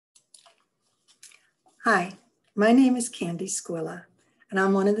Hi, my name is Candy Squilla, and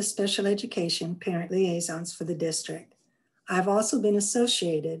I'm one of the special education parent liaisons for the district. I've also been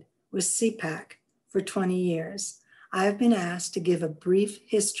associated with SEPAC for 20 years. I have been asked to give a brief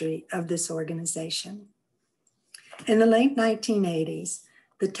history of this organization. In the late 1980s,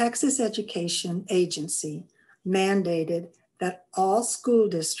 the Texas Education Agency mandated that all school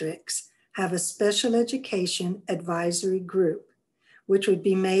districts have a special education advisory group, which would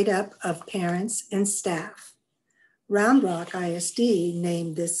be made up of parents and staff. Round Rock ISD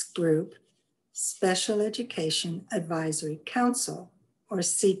named this group Special Education Advisory Council, or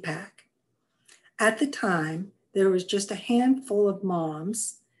SEPAC. At the time, there was just a handful of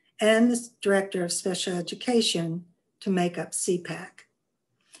moms and the director of special education to make up SEPAC.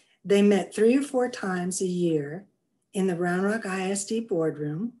 They met 3 or 4 times a year in the Round Rock ISD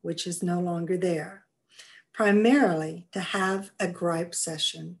boardroom, which is no longer there, primarily to have a gripe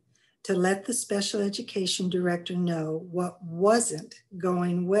session to let the special education director know what wasn't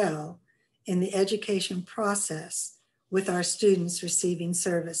going well in the education process with our students receiving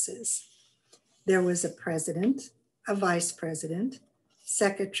services. There was a president, a vice president,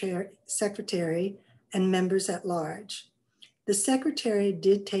 secretary, and members at large. The secretary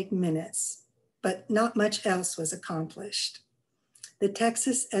did take minutes, but not much else was accomplished. The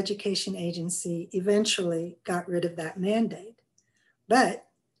Texas Education Agency eventually got rid of that mandate, but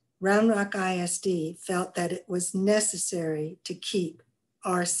Round Rock ISD felt that it was necessary to keep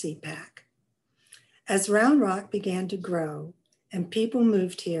our SEPAC. As Round Rock began to grow and people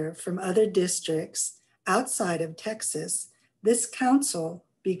moved here from other districts outside of Texas, this council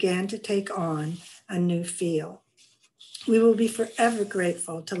began to take on a new feel. We will be forever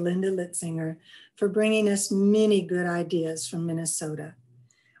grateful to Linda Litzinger for bringing us many good ideas from Minnesota.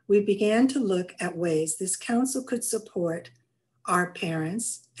 We began to look at ways this council could support our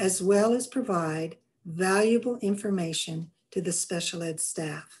parents, as well as provide valuable information to the special ed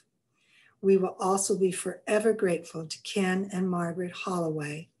staff. We will also be forever grateful to Ken and Margaret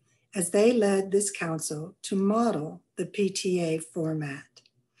Holloway as they led this council to model the PTA format.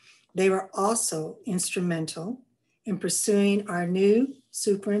 They were also instrumental in pursuing our new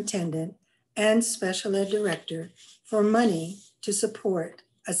superintendent and special ed director for money to support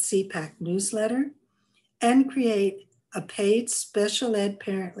a SEPAC newsletter and create a paid special ed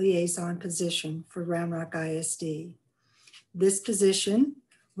parent liaison position for Round Rock ISD. This position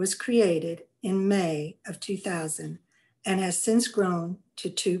was created in May of 2000 and has since grown to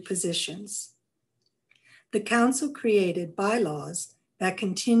 2 positions. The council created bylaws that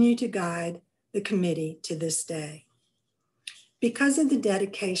continue to guide the committee to this day. Because of the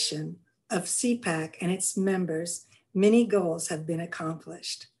dedication of SEPAC and its members, many goals have been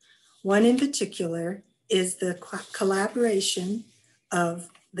accomplished. One in particular is the collaboration of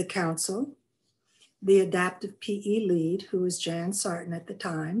the council, the adaptive PE lead, who was Jan Sarton at the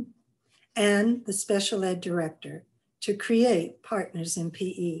time, and the special ed director to create Partners in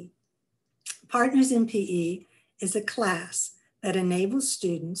PE. Partners in PE is a class that enables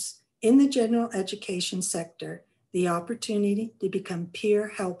students in the general education sector the opportunity to become peer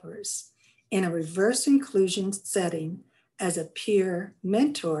helpers in a reverse inclusion setting as a peer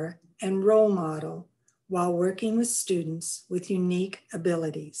mentor and role model while working with students with unique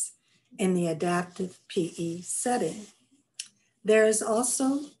abilities in the adaptive PE setting. There is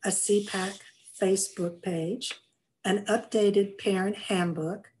also a SEPAC Facebook page, an updated parent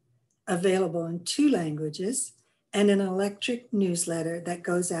handbook available in 2 languages, and an electric newsletter that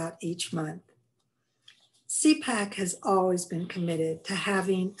goes out each month. SEPAC has always been committed to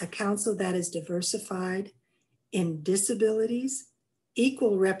having a council that is diversified in disabilities,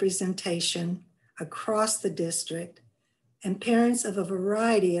 equal representation across the district, and parents of a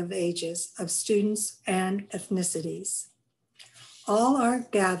variety of ages of students and ethnicities. All our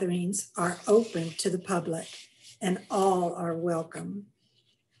gatherings are open to the public and all are welcome.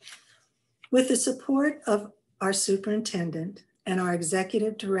 With the support of our superintendent and our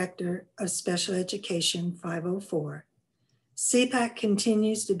executive director of special education 504, SEPAC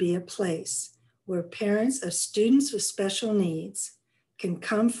continues to be a place where parents of students with special needs can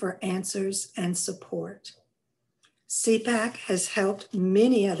come for answers and support. SEPAC has helped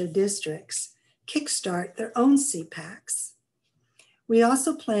many other districts kickstart their own SEPACs. We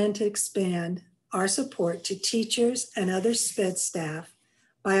also plan to expand our support to teachers and other SPED staff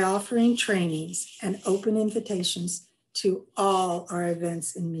by offering trainings and open invitations to all our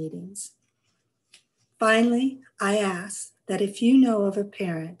events and meetings. Finally, I ask that if you know of a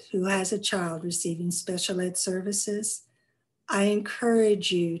parent who has a child receiving special ed services, I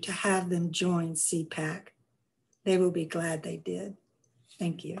encourage you to have them join SEPAC. They will be glad they did.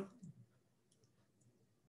 Thank you.